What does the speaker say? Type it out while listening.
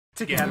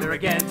Together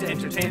again to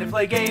entertain and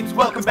play games.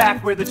 Welcome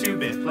back, we're the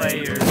 2-Bit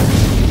Players.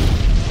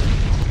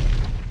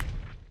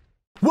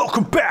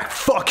 Welcome back,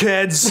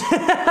 fuckheads!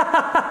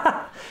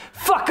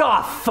 Fuck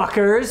off,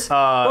 fuckers!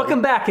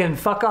 Welcome back and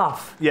fuck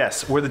off.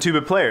 Yes, we're the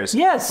 2-Bit Players.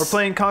 Yes. We're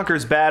playing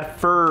Conker's Bad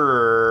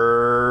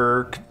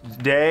Fur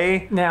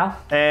Day. Now.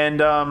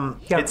 And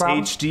it's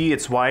problem? HD,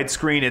 it's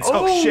widescreen, it's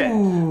oh shit.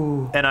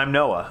 And I'm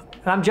Noah.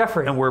 And I'm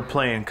Jeffrey. And we're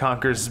playing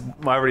Conker's,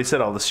 I already said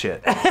all this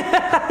shit.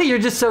 You're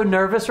just so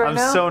nervous right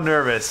now? I'm so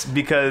nervous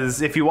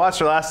because if you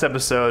watched our last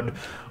episode,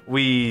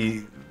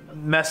 we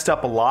messed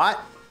up a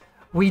lot.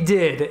 We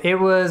did.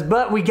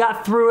 But we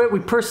got through it. We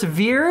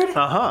persevered.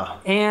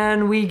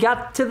 And we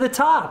got to the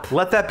top.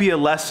 Let that be a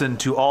lesson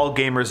to all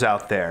gamers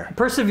out there.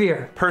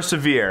 Persevere.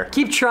 Persevere.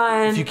 Keep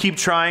trying. If you keep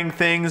trying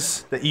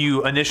things that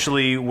you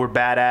initially were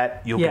bad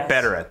at, you'll get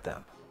better at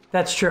them.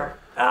 That's true.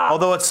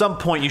 Although at some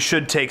point you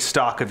should take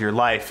stock of your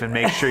life and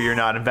make sure you're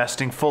not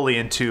investing fully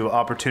into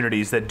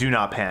opportunities that do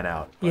not pan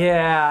out.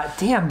 Yeah.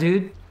 Damn,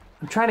 dude.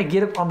 I'm trying to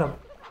get it on the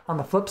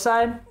flip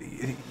side.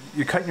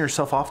 You're cutting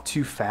yourself off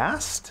too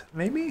fast,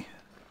 maybe?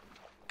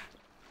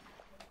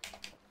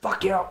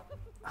 Fuck you.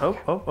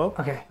 Oh.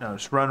 Okay. No,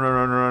 just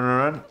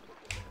run.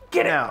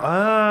 Get it.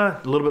 Now,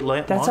 a little bit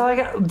late. That's how I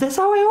got. That's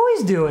how I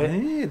always do it.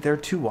 Eh, they're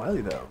too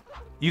wily though.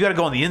 You gotta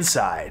go on the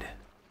inside.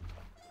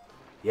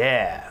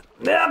 Yeah.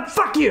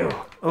 Fuck you.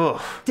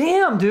 Ugh.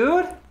 Damn,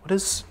 dude. What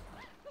is...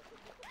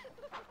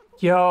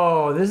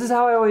 Yo, this is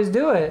how I always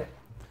do it.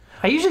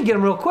 I usually get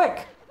them real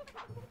quick.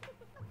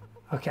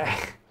 Okay.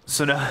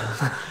 So now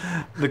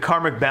the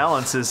karmic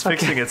balance is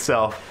fixing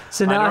itself.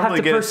 So now I normally have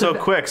to get it so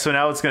quick, so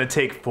now it's going to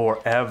take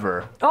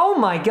forever. Oh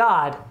my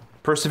god.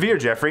 Persevere,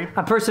 Jeffrey.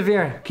 I'm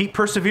persevering. Keep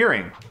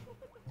persevering.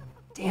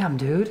 Damn,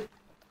 dude.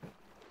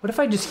 What if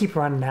I just keep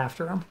running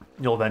after them?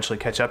 You'll eventually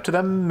catch up to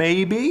them,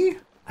 maybe?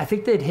 I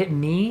think they'd hit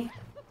me.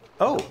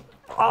 Oh.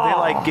 They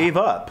like gave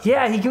up.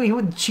 Yeah,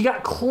 she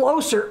got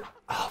closer.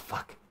 Oh,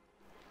 fuck.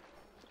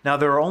 Now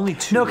there are only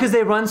 2. No, because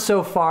they run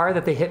so far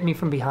that they hit me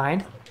from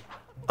behind.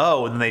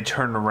 Oh, and then they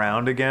turn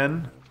around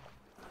again?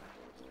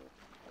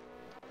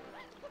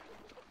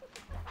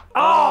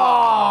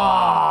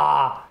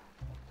 Oh!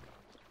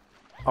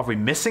 Are we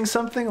missing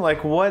something?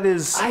 Like, what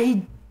is...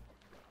 I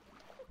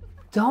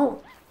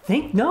don't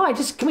think... No, I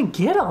just come and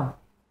get them.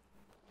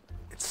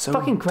 It's so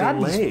fucking grab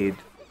delayed.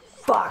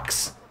 These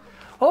fucks.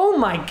 Oh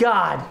my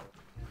god.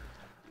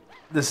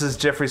 This is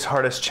Jeffrey's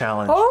hardest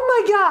challenge. Oh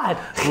my god.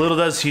 Little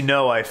does he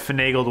know I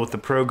finagled with the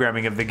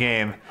programming of the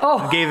game. Oh.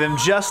 And gave them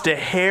just a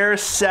hair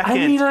second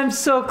I mean, I'm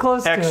so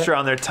close extra to it.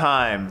 on their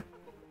time.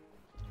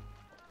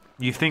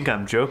 You think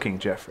I'm joking,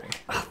 Jeffrey.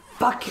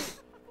 Fuck.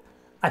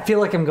 I feel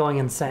like I'm going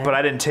insane. But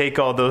I didn't take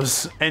all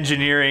those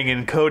engineering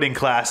and coding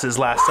classes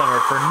last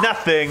summer for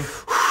nothing.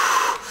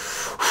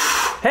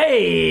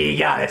 Hey,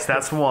 got it.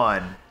 That's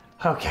 1.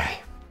 Okay.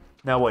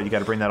 Now what, you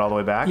gotta bring that all the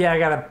way back? Yeah, I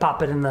gotta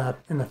pop it in the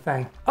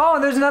thing.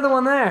 Oh, there's another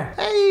one there.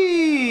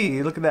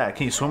 Hey, look at that.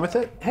 Can you swim with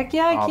it? Heck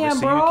yeah, I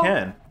Obviously can, bro. You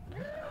can.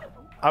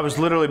 I was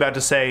literally about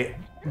to say,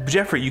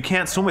 Jeffrey, you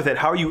can't swim with it.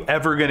 How are you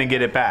ever gonna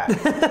get it back?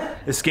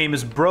 This game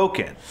is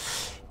broken.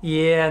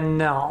 Yeah,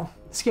 no.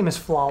 This game is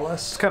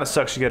flawless. This kind of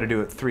sucks. You gotta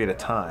do it 3 at a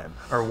time.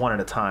 Or 1 at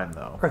a time,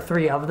 though. Or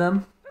 3 of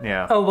them.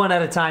 Yeah. Oh, 1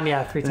 at a time,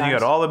 yeah, 3 times. You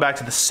got all the way back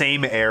to the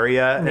same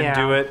area and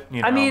do it.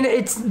 You know. I mean,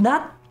 it's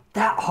not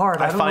that hard.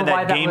 I don't find know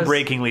why that was,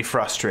 game-breakingly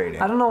frustrating.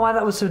 I don't know why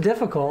that was so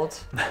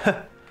difficult.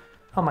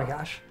 Oh my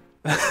gosh.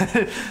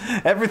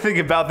 Everything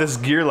about this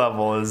gear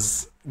level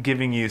is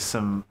giving you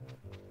some...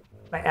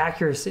 My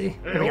accuracy.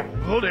 Hey,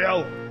 bloody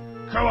hell.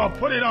 Come on,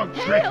 put it on,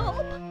 Trick.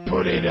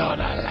 Put it on,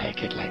 I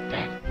like it like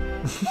that.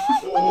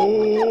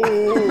 Oh,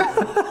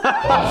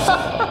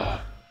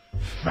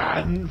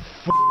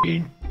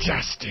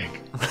 fan-fucking-tastic.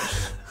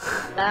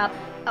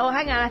 Oh,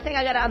 hang on, I think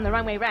I got it on the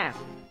wrong way round.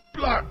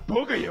 Black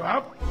bugger, you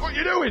have? What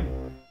you doing?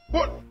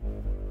 What?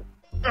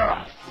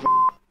 Ah,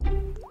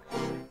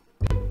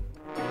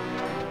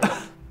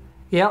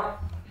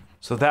 Yep.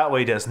 So that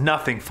way does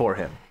nothing for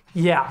him.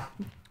 Yeah.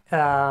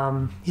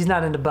 He's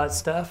not into butt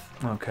stuff.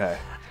 Okay.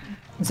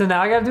 So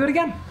now I gotta do it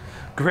again.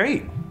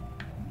 Great.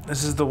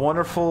 This is the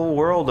wonderful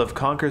world of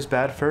Conker's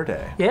Bad Fur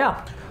Day.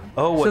 Yeah.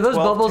 Oh, what So those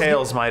 12 bubbles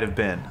Tales might have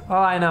been. Oh,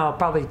 I know.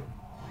 Probably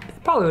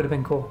would have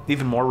been cool.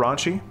 Even more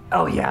raunchy?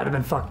 Oh yeah, it'd have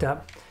been fucked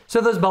up. So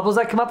those bubbles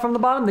that come up from the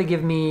bottom, they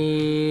give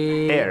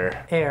me...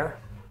 Air. Air.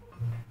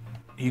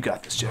 You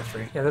got this,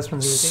 Jeffrey. Yeah, this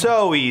one's easy.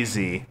 So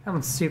easy. That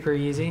one's super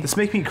easy. This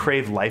makes me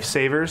crave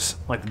lifesavers,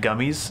 like the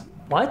gummies.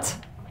 What?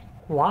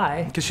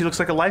 Why? Because she looks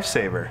like a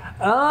lifesaver.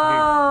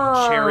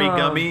 Oh. Cherry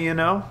gummy, you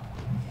know?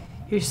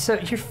 You're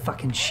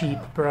fucking cheap,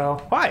 bro.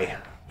 Why?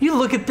 You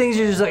look at things,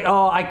 you're just like,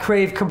 oh, I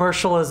crave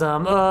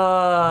commercialism.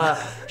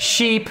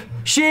 Sheep.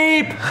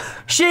 Sheep!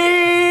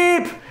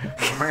 Sheep!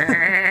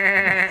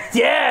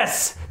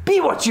 Yes! Be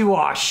what you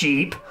are,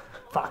 sheep.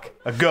 Fuck.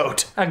 A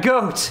goat. A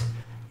goat.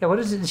 Yeah, what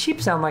does it?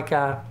 Sheep sound like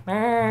a...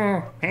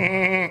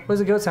 What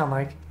does a goat sound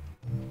like?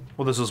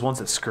 Well, there's those ones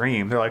that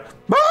scream. They're like...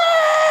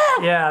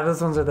 Yeah,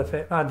 those ones are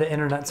the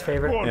internet's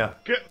favorite. Come on, Yeah.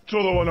 get the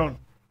other one on.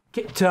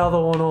 Get the other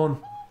one on.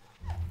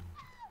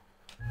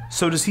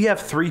 So does he have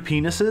 3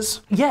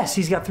 penises? Yes,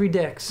 he's got 3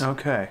 dicks.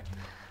 Okay.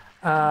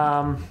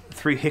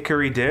 3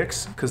 hickory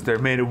dicks because they're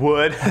made of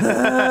wood.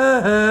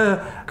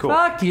 Cool.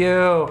 Fuck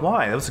you.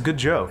 Why? That was a good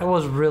joke. That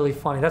was really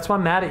funny. That's why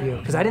I'm mad at you,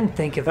 because I didn't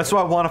think of That's it.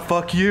 why I want to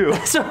fuck you.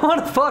 So I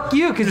want to fuck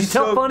you, because you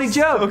tell funny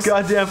jokes. So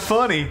goddamn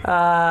funny.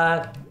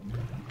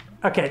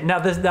 Okay, now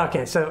this.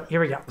 Okay, so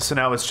here we go. So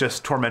now it's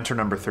just Tormentor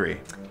number 3.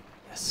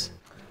 Yes.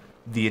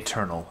 The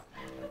Eternal.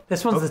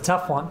 This one's the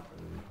tough one.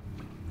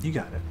 You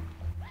got it.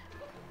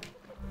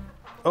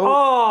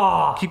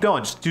 Oh! Keep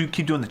going. Just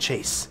keep doing the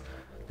chase.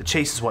 The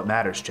chase is what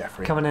matters,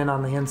 Jeffrey. Coming in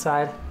on the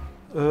inside.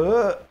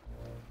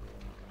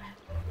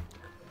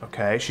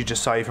 Okay, she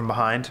just saw you from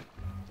behind.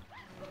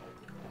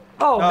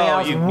 Oh, man, I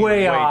was you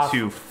way off.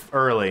 too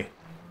early.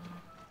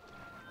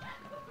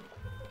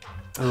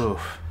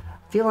 Oof.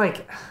 I feel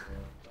like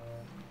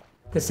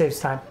this saves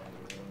time.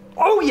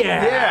 Oh,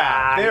 yeah!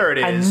 Yeah, there it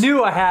is. I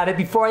knew I had it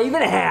before I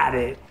even had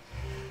it.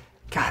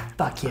 God,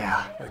 fuck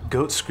yeah. A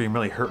goat scream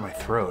really hurt my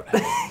throat.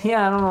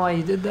 Yeah, I don't know why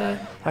you did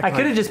that. I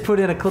could have just put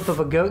in a clip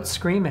of a goat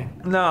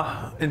screaming.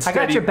 No, instead I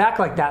got your back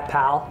like that,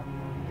 pal.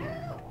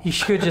 You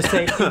should just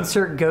say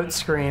insert goat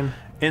scream.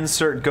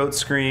 Insert goat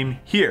scream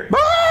here.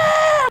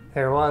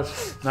 There it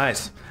was.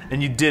 Nice.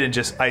 And you didn't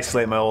just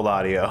isolate my old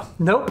audio.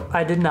 Nope,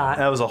 I did not.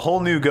 That was a whole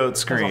new goat That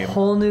scream. was a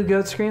whole new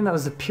goat scream. That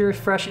was the pure,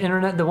 fresh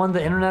internet, the one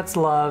the internets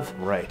love.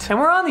 Right. And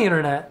we're on the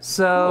internet,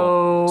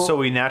 so... So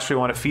we naturally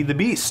want to feed the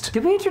beast.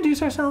 Did we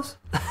introduce ourselves?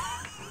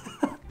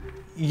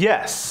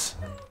 Yes.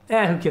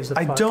 Who gives a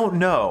fuck? I don't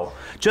know.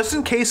 Just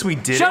in case we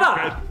did. Shut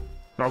up!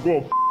 Now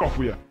go off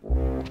with you.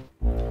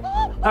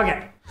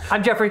 Okay,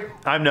 I'm Jeffrey.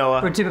 I'm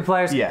Noah. We're Two Bit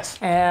Players. Yes.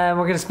 And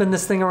we're gonna spin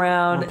this thing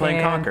around. We're playing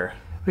and Conker.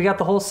 We got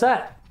the whole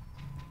set.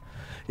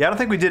 Yeah, I don't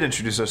think we did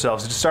introduce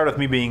ourselves. It just started with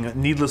me being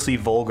needlessly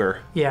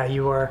vulgar. Yeah,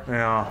 you were.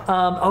 Yeah.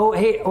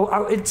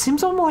 It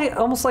seems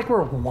almost like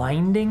we're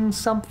winding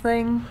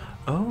something.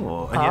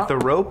 Oh, and yet the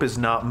rope is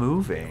not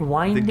moving.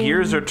 Winding. The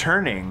gears are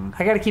turning.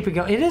 I gotta keep it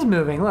going. It is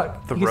moving.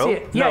 Look, The you rope? can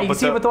see it. Yeah, No, you can but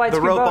see it with the widescreen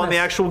the rope bonus. on the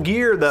actual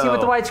gear, though. See it with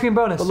the widescreen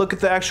bonus. But look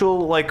at the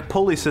actual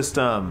pulley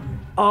system.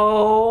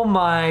 Oh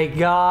my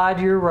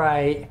God, you're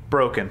right.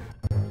 Broken.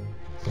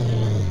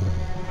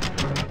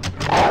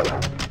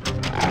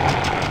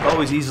 Oh,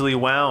 he's easily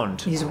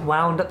wound. He's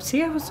wound up.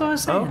 See, that's what I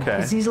was saying. Okay.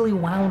 He's easily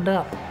wound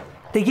up.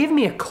 They gave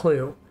me a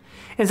clue.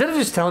 Instead of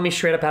just telling me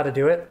straight up how to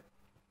do it,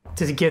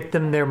 to get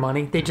them their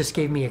money, they just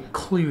gave me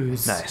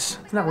clues. Nice.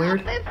 Isn't that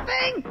weird? This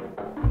thing.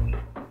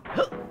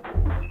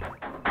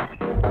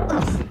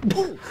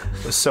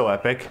 It was so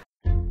epic.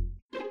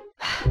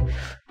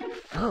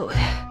 Oh.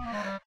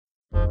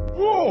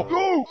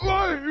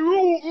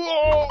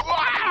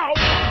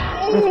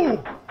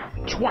 Oh,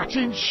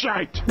 twatting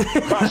shite.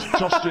 That's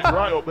tossed it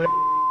right up there.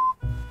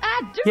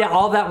 I do Yeah,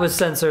 all that was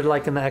censored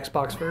like in the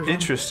Xbox version.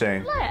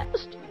 Interesting.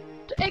 last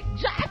to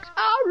exact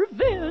our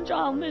revenge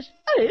on this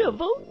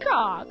evil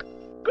cog.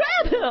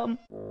 Grab him.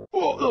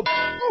 Oh,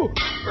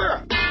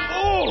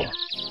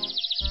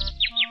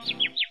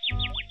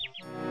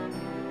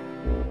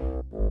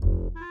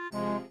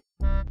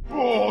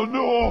 oh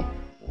no,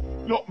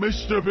 not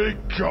Mr. Big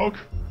Cog.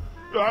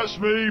 That's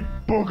me,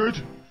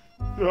 buggered.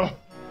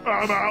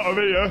 I'm out of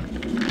here.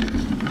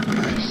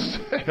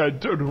 I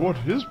don't know what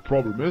his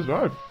problem is.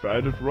 I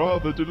find it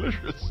rather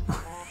delicious.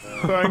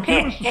 Thank you,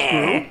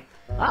 Mr.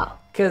 Squirrel.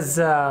 Because,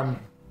 I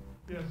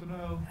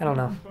don't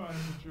know.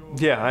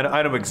 Yeah,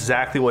 I know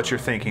exactly what you're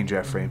thinking,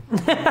 Jeffrey.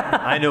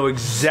 I know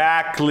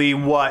exactly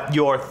what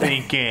you're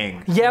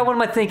thinking. Yeah, what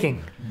am I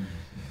thinking?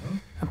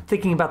 I'm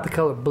thinking about the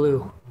color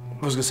blue.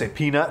 I was gonna say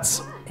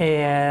peanuts.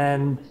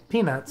 And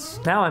peanuts.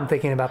 Now I'm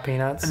thinking about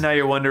peanuts. And now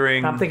you're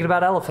wondering I'm thinking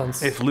about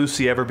elephants. if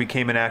Lucy ever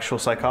became an actual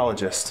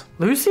psychologist.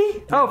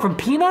 Lucy? Oh, from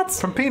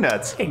Peanuts? From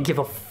Peanuts. I give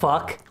a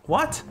fuck.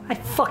 What? I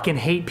fucking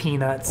hate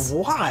Peanuts.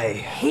 Why?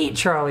 Hate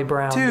Charlie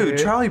Brown, Dude,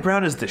 Charlie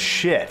Brown is the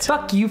shit.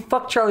 Fuck you,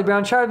 fuck Charlie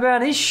Brown. Charlie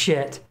Brown is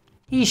shit.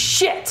 He's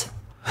shit.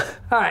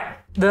 All right.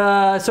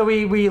 So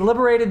we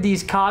liberated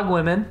these cog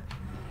women.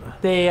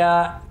 They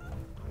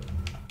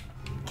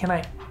can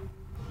I?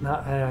 No,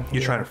 I don't.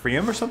 You trying to free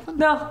him or something?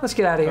 No, let's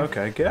get out of here.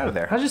 Okay, get out of I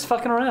there. was just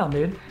fucking around,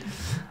 dude.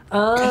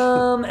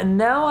 And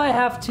now I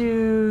have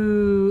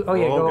to. Oh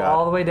yeah, Oh, go God.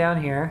 all the way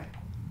down here,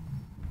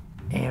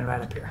 and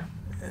right up here.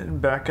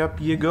 And back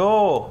up you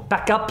go.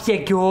 Back up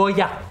you go,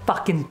 you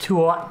fucking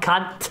twat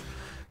cunt.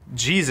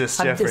 Jesus,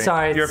 I'm Jeffrey.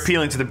 sorry, You're it's-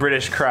 appealing to the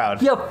British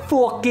crowd. You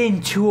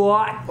fucking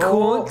twat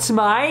Oh. cunt,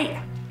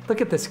 mate. Look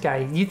at this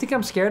guy. You think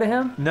I'm scared of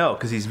him? No,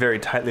 because he's very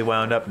tightly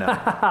wound up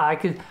now. I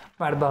could.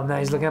 Right above him now,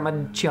 he's looking at my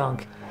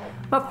junk.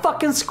 My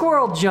fucking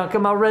squirrel junk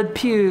and my red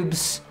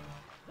pubes.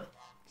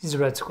 He's a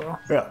red squirrel.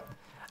 Yeah.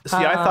 See,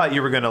 I thought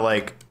you were gonna I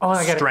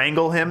gotta-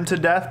 strangle him to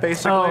death,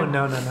 basically. Oh,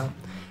 no.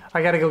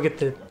 I gotta go get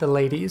the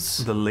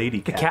ladies. The lady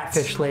The cats.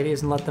 catfish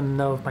ladies and let them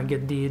know of my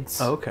good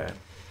deeds. Okay.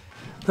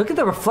 Look at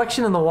the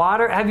reflection in the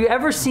water. Have you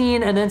ever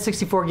seen an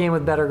N64 game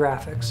with better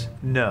graphics?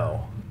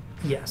 No.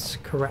 Yes,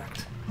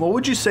 correct. What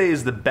would you say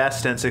is the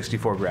best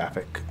N64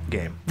 graphic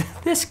game?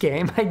 This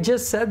game, I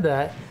just said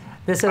that.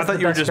 This has I thought the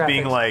you were best just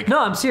being graphics. like-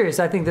 No, I'm serious.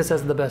 I think this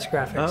has the best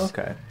graphics. Oh,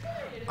 okay.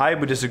 I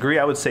would disagree.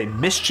 I would say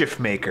mischief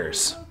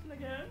makers.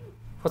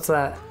 What's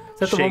that? Is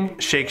that the one?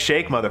 Shake,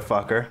 shake,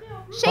 motherfucker.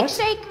 Shake, What?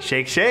 shake,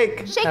 Shake,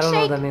 shake. shake, I don't know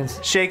what shake. that means.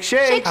 Shake,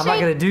 shake. Shake, I'm not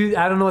gonna do.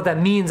 I don't know what that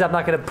means. I'm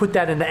not gonna put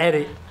that in the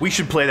edit. We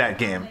should play that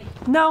game.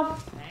 No.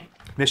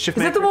 Mischief Is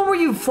maker. that the one where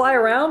you fly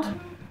around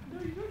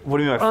What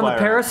do you mean by on the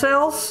fly around?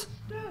 parasails?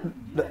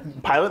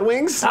 Pilot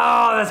wings?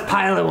 Oh, that's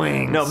Pilot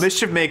Wings. No,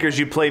 mischief makers.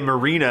 You play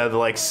Marina, the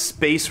like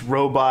space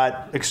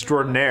robot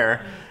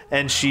extraordinaire,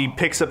 and she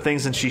picks up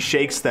things and she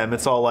shakes them.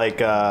 It's all like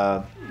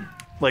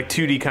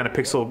 2D kind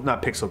of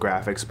not pixel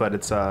graphics, but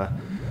it's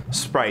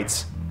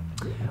sprites.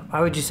 Why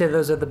would you say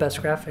those are the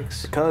best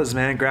graphics? Because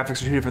man,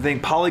 graphics are two different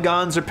things.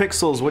 Polygons or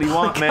pixels? What do you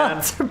want, man?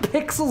 Polygons or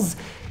pixels?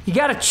 You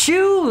gotta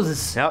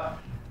choose. Yep.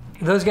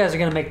 Those guys are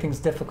gonna make things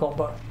difficult,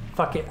 but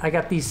fuck it. I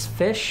got these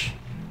fish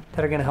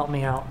that are gonna help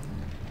me out.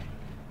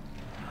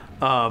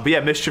 But yeah,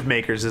 mischief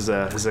makers is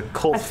a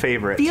cult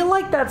favorite. Feel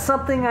like that's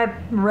something I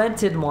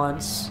rented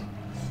once.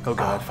 Oh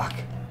god, fuck.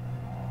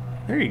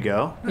 there you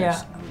go.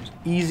 Yeah.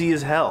 Easy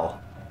as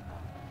hell.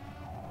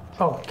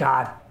 Oh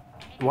god.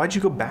 Why'd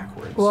you go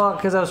backwards? Well,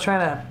 because I was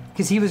trying to.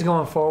 Because he was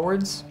going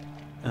forwards.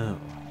 Oh.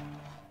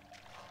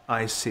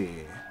 I see.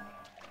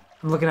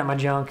 I'm looking at my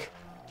junk.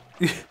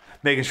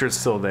 Making sure it's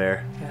still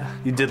there. Yeah.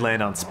 You did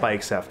land on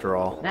spikes after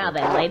all. Now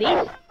then,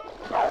 ladies.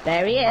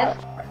 There he is.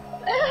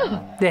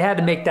 They had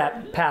to make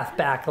that path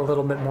back a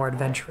little bit more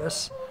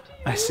adventurous.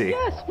 I see.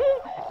 Yes,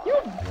 you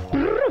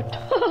brute.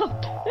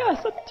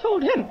 Yes, I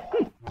told him.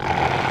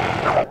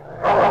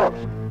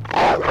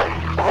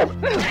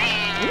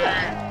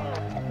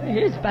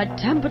 He's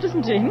bad-tempered,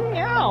 isn't he?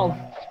 Now.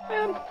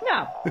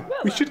 Now.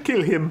 We should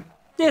kill him.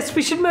 Yes,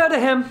 we should murder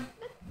him.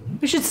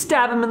 We should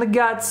stab him in the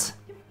guts.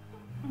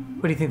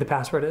 What do you think the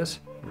password is?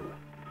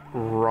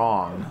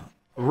 Wrong.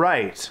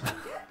 Right.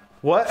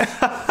 What?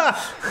 I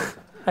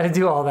had to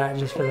do all that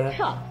just for that.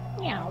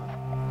 Meow.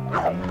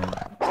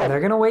 So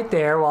they're gonna wait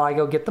there while I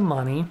go get the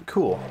money.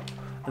 Cool.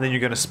 And then you're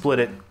gonna split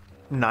it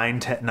 9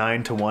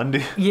 to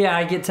 1. Yeah,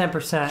 I get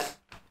 10%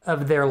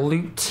 of their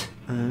loot.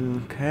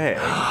 Okay.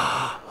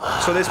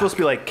 So are they supposed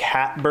to be like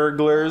cat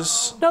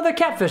burglars? No, they're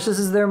catfish. This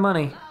is their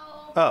money.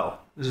 Oh,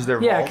 this is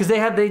their Yeah, vault?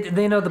 because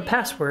they know the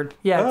password.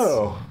 Yeah.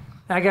 Oh.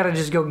 I gotta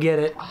just go get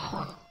it. Who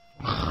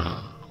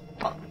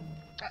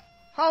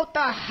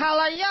the hell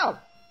are you?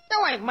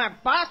 You ain't my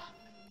boss.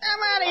 I'm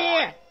out of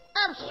here.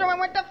 I'm swimming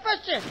with the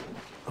fishes.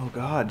 Oh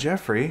God,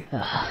 Jeffrey.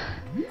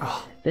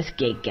 This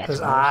gate gets Those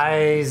worse.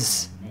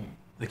 eyes.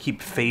 They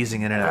keep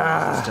phasing in and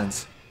out of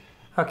existence.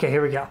 Okay,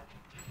 here we go.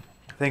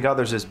 Thank God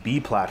there's this B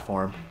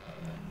platform.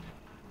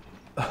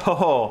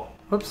 Oh.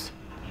 Whoops.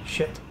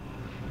 Shit.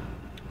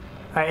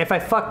 Alright, if I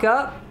fuck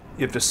up.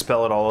 You have to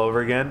spell it all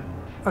over again.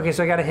 Okay,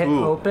 so I gotta hit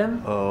Ooh.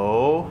 open.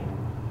 Oh.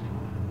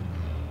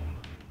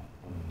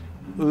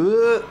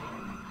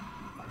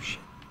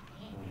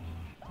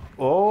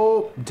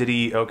 Oh, did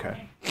he?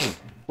 Okay.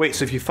 Wait,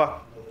 so if you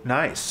fuck,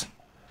 nice.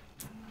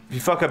 If you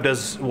fuck up,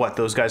 does what?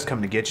 Those guys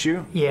come to get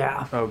you?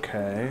 Yeah.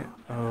 Okay.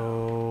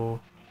 O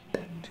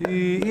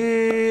T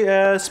E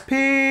S P.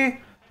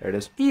 There it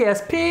is.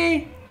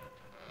 ESP.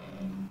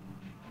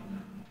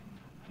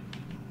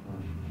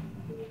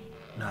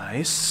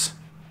 Nice.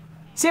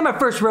 See my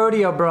first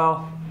rodeo,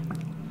 bro.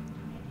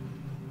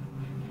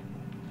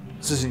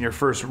 This isn't your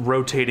first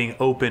rotating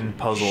open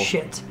puzzle.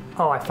 Shit.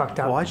 Oh, I fucked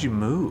up. Why'd you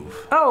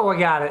move? Oh, I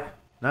got it.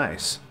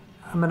 Nice.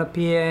 I'm gonna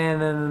pee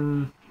in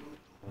and.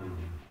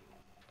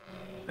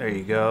 There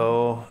you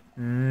go.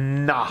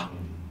 Nah.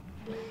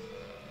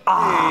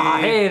 Ah,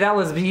 hey, that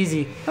was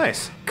easy.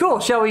 Nice. Cool.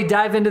 Shall we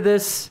dive into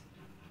this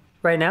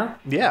right now?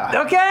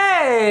 Yeah.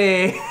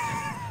 Okay.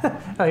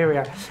 Oh, here we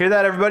are. Hear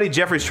that, everybody?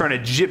 Jeffrey's trying to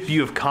gyp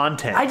you of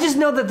content. I just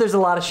know that there's a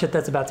lot of shit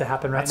that's about to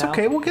happen right That's now.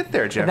 okay. We'll get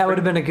there, Jeffrey. That would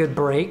have been a good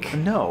break.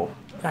 No.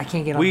 I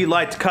can't get on. We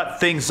like to cut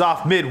things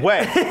off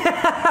midway.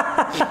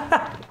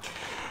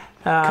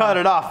 Cut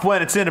it off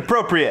when it's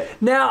inappropriate.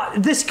 Now,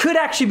 this could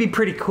actually be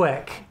pretty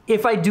quick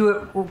if I do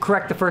it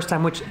correct the first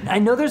time, which I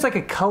know there's like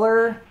a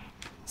color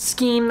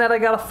scheme that I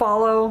gotta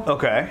follow.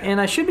 Okay. And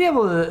I should be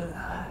able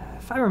to,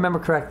 if I remember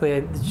correctly,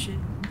 it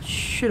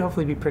should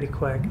hopefully be pretty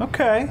quick.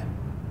 Okay.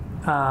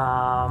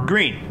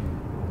 Green.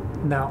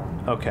 No.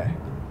 Okay.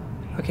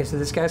 Okay, so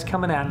this guy's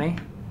coming at me.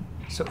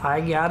 So I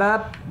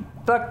gotta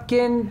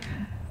fucking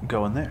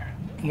Go in there.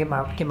 get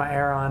my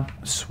air on.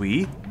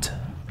 Sweet.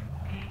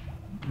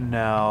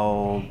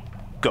 Now,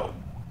 go.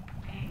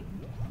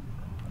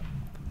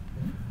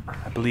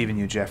 I believe in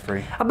you,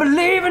 Jeffrey. I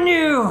believe in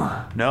you.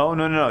 No.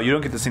 You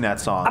don't get to sing that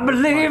song. I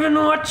believe in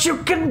what you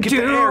can Get do.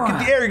 the air. Get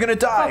the air. You're gonna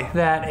die.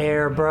 That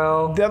air,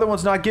 bro. The other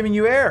one's not giving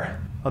you air.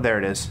 Oh, there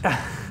it is.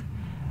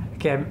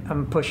 Okay,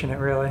 I'm pushing it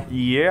really.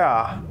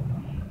 Yeah.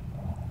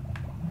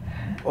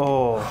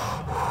 Oh.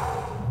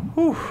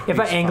 Whew. If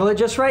I angle it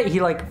just right, he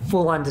like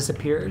full on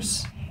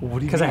disappears. What do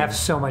you Because I mean? have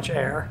so much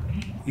air.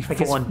 He Like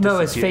full on his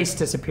disappears. face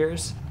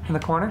disappears in the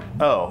corner.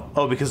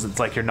 Oh, because it's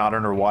like you're not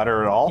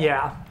underwater at all?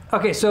 Yeah.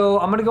 Okay, so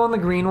I'm gonna go on the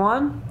green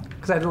one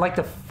because I'd like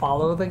to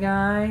follow the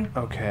guy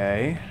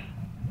Okay.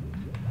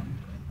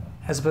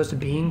 as opposed to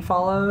being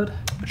followed.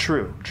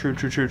 True.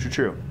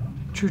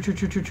 True.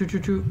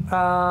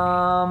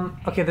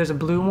 Okay, there's a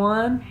blue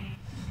one.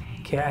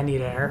 Okay, I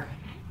need air.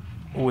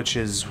 Which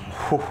is...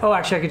 Oh,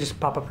 actually, I could just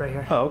pop up right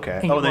here. Oh, okay.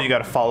 And Oh, you then you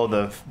won't- got to follow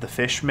the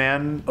fish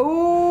man.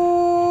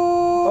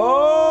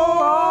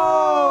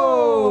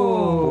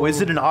 Oh! Is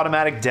it an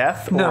automatic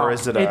death? No, Or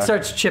is it a... it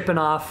starts chipping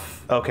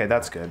off. Okay,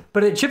 that's good.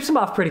 But it chips them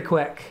off pretty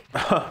quick.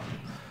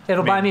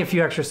 It'll buy me a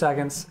few extra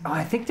seconds. Oh,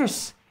 I think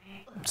there's...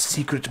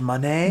 Secret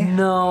money?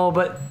 No,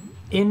 but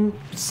in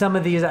some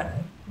of these...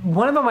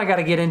 One of them I got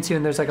to get into,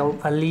 and there's like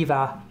a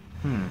lever.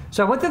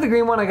 So I went through the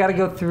green one. I got to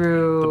go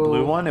through... The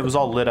blue one? It was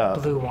all lit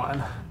up. Blue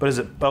one. But is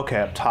it... Okay,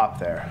 up top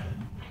there.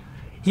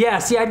 Yeah,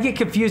 see, I'd get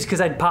confused because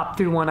I'd pop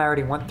through one I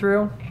already went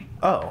through.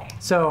 Oh.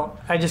 So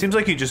I just... Seems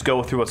like you just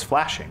go through what's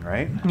flashing,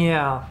 right?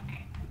 Yeah.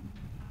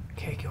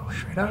 Okay, go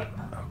straight up.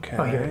 Okay.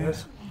 Oh, here it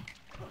is.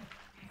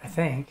 I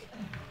think.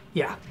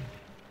 Yeah.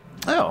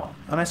 Oh,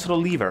 a nice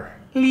little lever.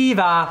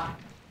 Lever.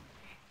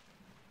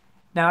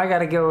 Now I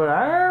gotta go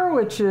there,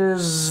 which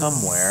is...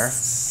 Somewhere.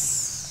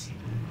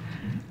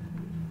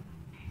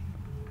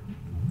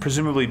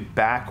 Presumably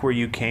back where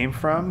you came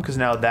from, because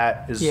now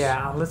that is...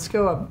 Yeah, let's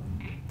go up,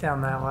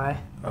 down that way.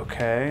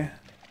 Okay.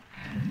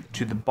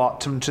 To the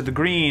bottom, to the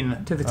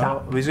green. To the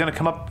top. Oh, he's gonna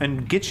come up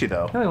and get you,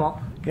 though. No, he won't.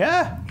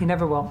 Yeah. He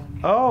never will.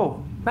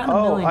 Oh. Not in a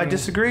Oh, million I years.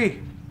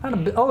 disagree.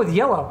 Oh, it's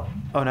yellow.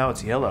 Oh, now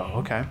it's yellow.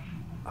 Okay.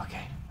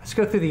 Okay, let's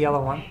go through the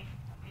yellow one.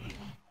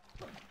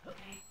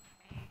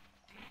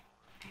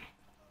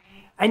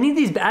 I need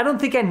these. I don't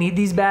think I need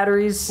these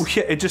batteries.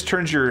 Yeah, it just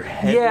turns your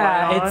head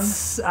Yeah, right on.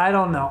 it's. I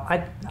don't know.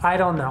 I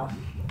don't know.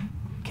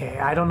 Okay,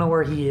 I don't know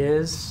where he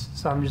is,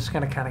 so I'm just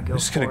gonna kind of go. I'm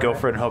just gonna go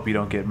for it and hope you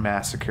don't get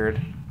massacred.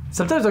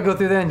 Sometimes I'll go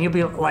through there and he'll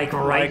be like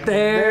right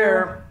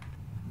there.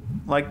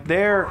 Like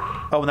there.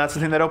 Oh, and that's the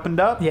thing that opened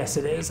up? Yes,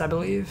 it is. I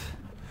believe.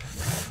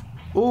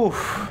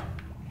 Oof.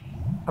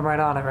 I'm right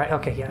on it, right?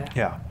 Okay, yeah.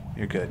 Yeah,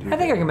 you're good. I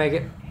think I can make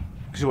it.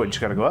 So what, you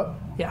just gotta go up?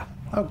 Yeah.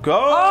 Oh, go!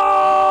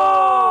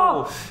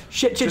 Oh!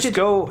 Shit! Just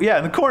go, yeah,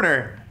 in the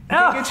corner. I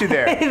Oh, can get you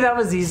there. that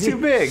was It's easy. too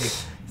big.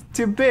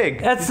 Too big.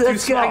 That's It's too good.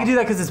 small. I can do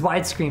that because it's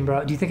widescreen,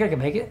 bro. Do you think I can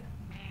make it?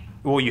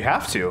 Well, you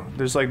have to.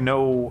 There's like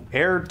no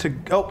air to.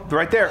 Oh,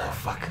 right there.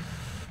 Fuck.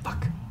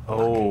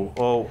 Oh.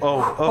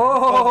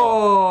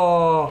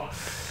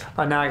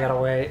 Oh, now I gotta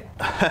wait.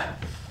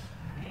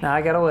 Now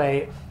I gotta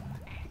wait.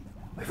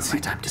 Wait for my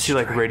time to Is he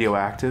like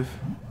radioactive?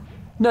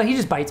 No, he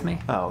just bites me.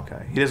 Oh,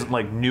 okay. He doesn't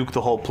like nuke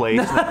the whole place.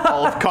 And then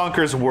all of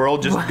Conker's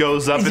world just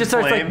goes up He in just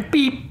starts flame. like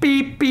beep,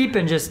 beep, beep,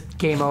 and just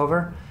game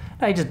over.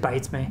 No, he just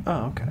bites me.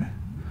 Oh, okay.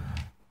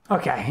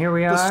 Okay, here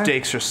we are. The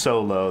stakes are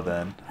so low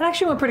then. That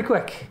actually went pretty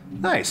quick.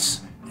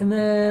 Nice. And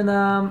then,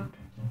 oh,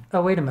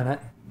 wait a minute.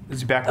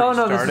 Is he back where Oh, he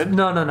no, started?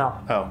 no.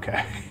 Oh,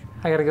 okay.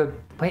 I gotta go.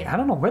 Wait, I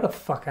don't know where the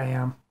fuck I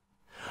am.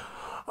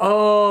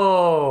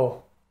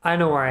 Oh, I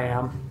know where I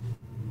am.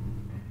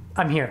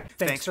 I'm here.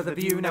 Thanks for the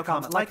view. Now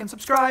comment, like, and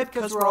subscribe,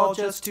 because we're all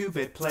just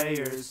 2-bit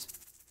players.